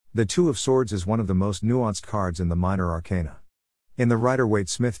The Two of Swords is one of the most nuanced cards in the minor arcana. In the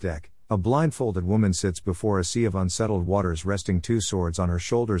Rider-Waite-Smith deck, a blindfolded woman sits before a sea of unsettled waters resting two swords on her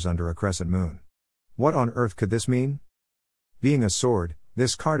shoulders under a crescent moon. What on earth could this mean? Being a sword,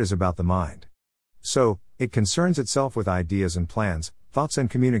 this card is about the mind. So, it concerns itself with ideas and plans, thoughts and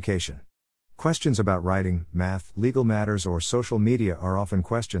communication. Questions about writing, math, legal matters or social media are often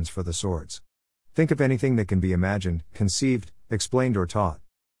questions for the swords. Think of anything that can be imagined, conceived, explained or taught.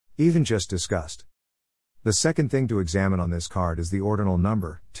 Even just discussed. The second thing to examine on this card is the ordinal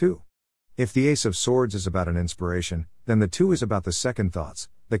number, 2. If the Ace of Swords is about an inspiration, then the 2 is about the second thoughts,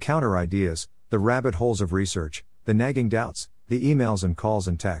 the counter ideas, the rabbit holes of research, the nagging doubts, the emails and calls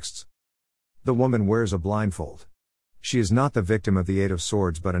and texts. The woman wears a blindfold. She is not the victim of the Eight of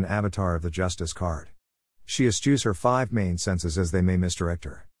Swords but an avatar of the Justice card. She eschews her 5 main senses as they may misdirect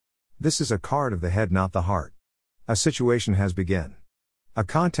her. This is a card of the head, not the heart. A situation has begun. A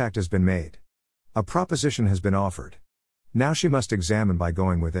contact has been made. A proposition has been offered. Now she must examine by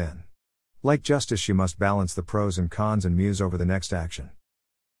going within. Like Justice, she must balance the pros and cons and muse over the next action.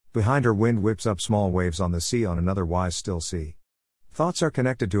 Behind her, wind whips up small waves on the sea on an otherwise still sea. Thoughts are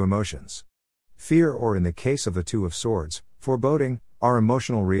connected to emotions. Fear, or in the case of the Two of Swords, foreboding, are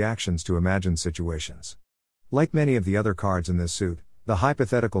emotional reactions to imagined situations. Like many of the other cards in this suit, the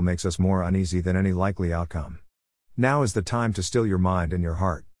hypothetical makes us more uneasy than any likely outcome. Now is the time to still your mind and your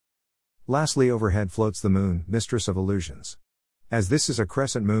heart. Lastly, overhead floats the moon, mistress of illusions. As this is a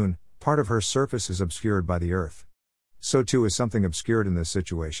crescent moon, part of her surface is obscured by the earth. So too is something obscured in this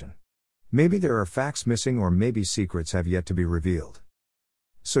situation. Maybe there are facts missing, or maybe secrets have yet to be revealed.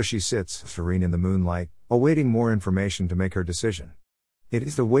 So she sits, serene in the moonlight, awaiting more information to make her decision. It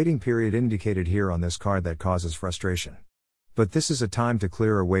is the waiting period indicated here on this card that causes frustration. But this is a time to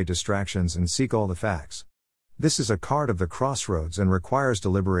clear away distractions and seek all the facts. This is a card of the crossroads and requires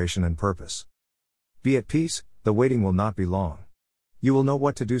deliberation and purpose. Be at peace, the waiting will not be long. You will know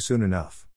what to do soon enough.